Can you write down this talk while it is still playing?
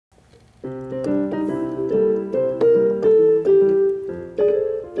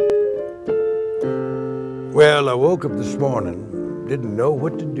Well, I woke up this morning, didn't know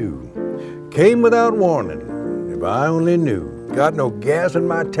what to do. Came without warning, if I only knew. Got no gas in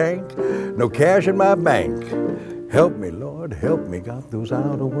my tank, no cash in my bank. Help me, Lord, help me, got those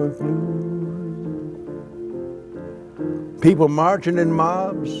out-of-work blues. People marching in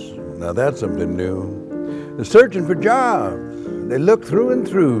mobs, now that's something new. They're searching for jobs, they look through and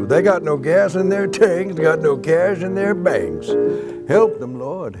through. They got no gas in their tanks, got no cash in their banks. Help them,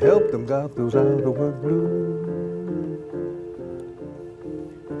 Lord, help them, got those out-of-work blues.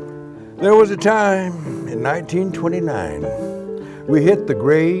 There was a time in 1929, we hit the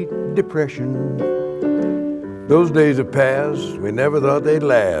Great Depression. Those days have passed, we never thought they'd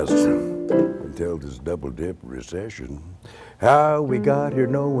last, until this double-dip recession. How we got here,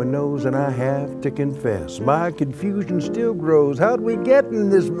 no one knows, and I have to confess, my confusion still grows. How'd we get in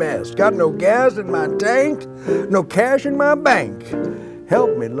this mess? Got no gas in my tank, no cash in my bank.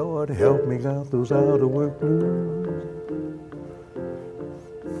 Help me, Lord, help me, got those out-of-work blues.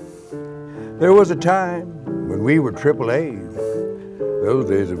 There was a time when we were AAA. Those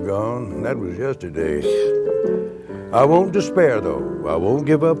days have gone, that was yesterday. I won't despair though, I won't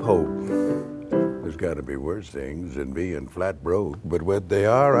give up hope. There's gotta be worse things than being flat broke, but what they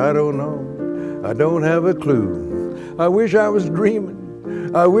are, I don't know. I don't have a clue. I wish I was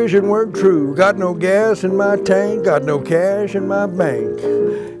dreaming, I wish it weren't true. Got no gas in my tank, got no cash in my bank.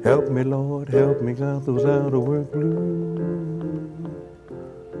 Help me, Lord, help me, got those out-of-work blues.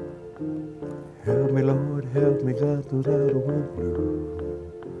 Help me, Lord, help me, got those out-of-work blues.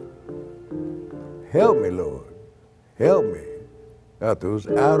 Help me, Lord, help me, got those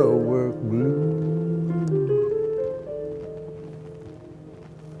out-of-work blues.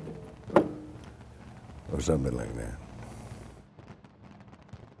 Or something like that.